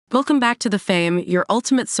Welcome back to TheFame, your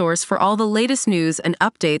ultimate source for all the latest news and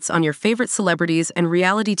updates on your favorite celebrities and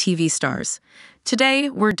reality TV stars. Today,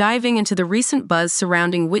 we're diving into the recent buzz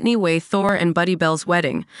surrounding Whitney Way Thore and Buddy Bell's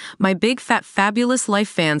wedding. My Big Fat Fabulous Life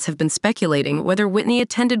fans have been speculating whether Whitney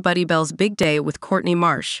attended Buddy Bell's big day with Courtney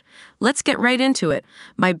Marsh. Let's get right into it.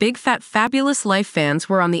 My Big Fat Fabulous Life fans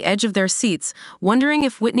were on the edge of their seats, wondering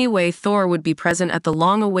if Whitney Way Thore would be present at the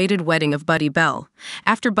long-awaited wedding of Buddy Bell.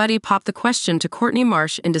 After Buddy popped the question to Courtney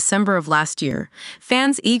Marsh in December of last year,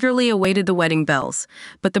 fans eagerly awaited the wedding bells.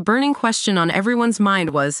 But the burning question on everyone's mind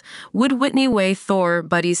was, would Whitney Way Thore,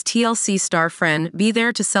 Buddy's TLC star friend, be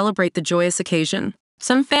there to celebrate the joyous occasion?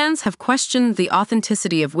 Some fans have questioned the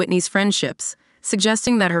authenticity of Whitney's friendships,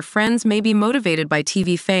 suggesting that her friends may be motivated by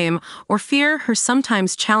TV fame or fear her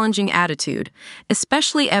sometimes challenging attitude,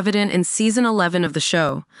 especially evident in season 11 of the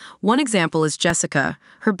show. One example is Jessica,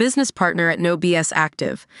 her business partner at No BS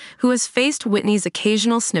Active, who has faced Whitney's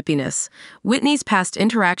occasional snippiness. Whitney's past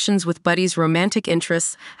interactions with Buddy's romantic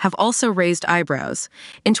interests have also raised eyebrows.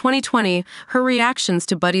 In 2020, her reactions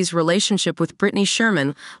to Buddy's relationship with Brittany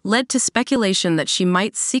Sherman led to speculation that she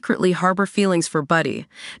might secretly harbor feelings for Buddy,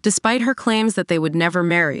 despite her claims that they would never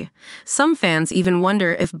marry. Some fans even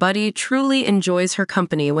wonder if Buddy truly enjoys her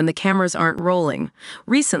company when the cameras aren't rolling.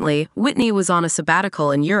 Recently, Whitney was on a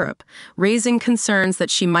sabbatical in Europe, raising concerns that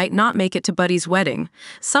she might not make it to Buddy's wedding.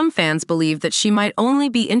 Some fans believe that she might only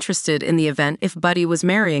be interested in the event if Buddy was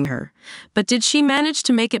marrying her. But did she manage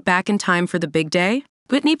to make it back in time for the big day?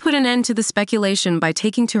 Whitney put an end to the speculation by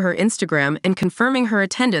taking to her Instagram and confirming her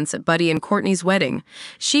attendance at Buddy and Courtney's wedding.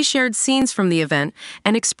 She shared scenes from the event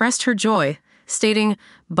and expressed her joy, stating,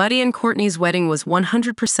 "Buddy and Courtney's wedding was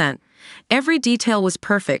 100%. Every detail was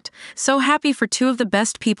perfect. So happy for two of the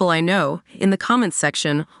best people I know." In the comments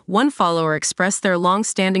section, one follower expressed their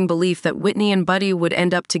long-standing belief that Whitney and Buddy would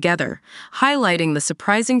end up together, highlighting the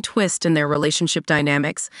surprising twist in their relationship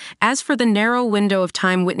dynamics. As for the narrow window of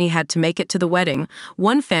time Whitney had to make it to the wedding,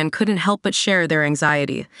 one fan couldn't help but share their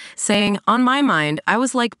anxiety, saying, "On my mind, I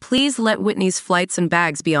was like, please let Whitney's flights and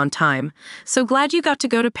bags be on time. So glad you got to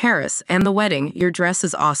go to Paris and the wedding. Your dress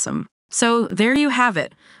is awesome." So there you have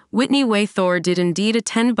it. Whitney Way Thore did indeed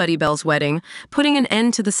attend Buddy Bell's wedding, putting an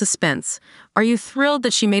end to the suspense. Are you thrilled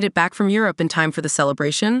that she made it back from Europe in time for the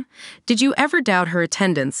celebration? Did you ever doubt her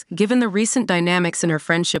attendance, given the recent dynamics in her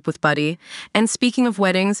friendship with Buddy? And speaking of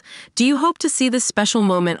weddings, do you hope to see this special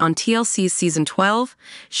moment on TLC's Season 12?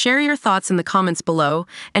 Share your thoughts in the comments below,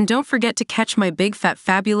 and don't forget to catch My Big Fat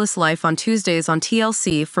Fabulous Life on Tuesdays on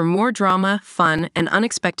TLC for more drama, fun, and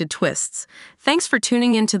unexpected twists. Thanks for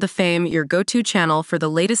tuning in to TheFame, your go-to channel for the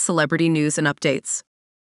latest celebrity news and updates.